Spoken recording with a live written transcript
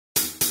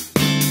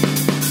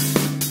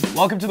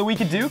Welcome to the Week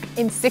at Duke.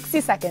 In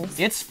 60 seconds.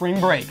 It's spring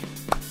break.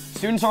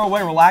 Students are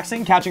away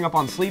relaxing, catching up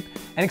on sleep,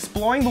 and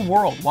exploring the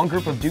world. One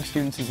group of Duke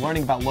students is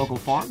learning about local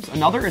farms,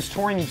 another is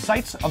touring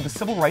sites of the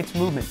civil rights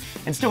movement,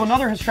 and still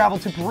another has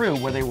traveled to Peru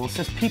where they will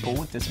assist people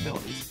with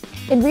disabilities.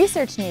 In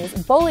research news,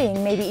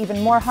 bullying may be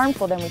even more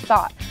harmful than we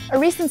thought. A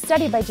recent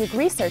study by Duke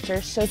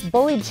researchers shows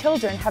bullied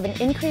children have an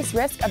increased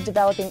risk of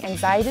developing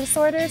anxiety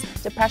disorders,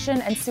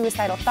 depression, and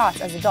suicidal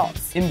thoughts as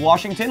adults. In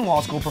Washington,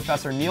 law school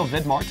professor Neil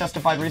Vidmar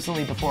testified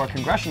recently before a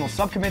congressional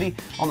subcommittee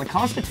on the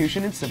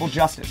Constitution and civil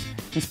justice.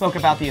 He spoke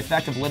about the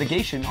effect of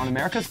litigation on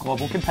America's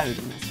global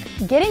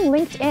competitiveness. Getting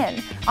linked in.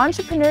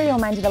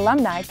 Entrepreneurial-minded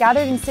alumni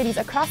gathered in cities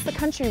across the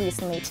country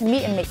recently to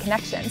meet and make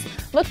connections.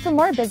 Look for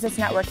more business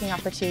networking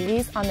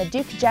opportunities on the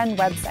Duke Gen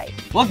website.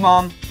 Look,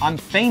 Mom, I'm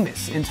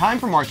famous. In time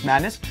for March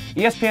Madness,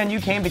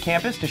 ESPNU came to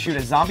campus to shoot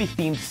a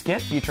zombie-themed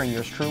skit featuring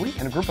yours truly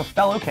and a group of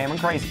fellow Cameron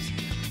Crazies.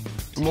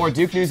 For more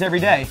Duke news every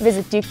day,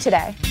 visit Duke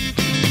Today.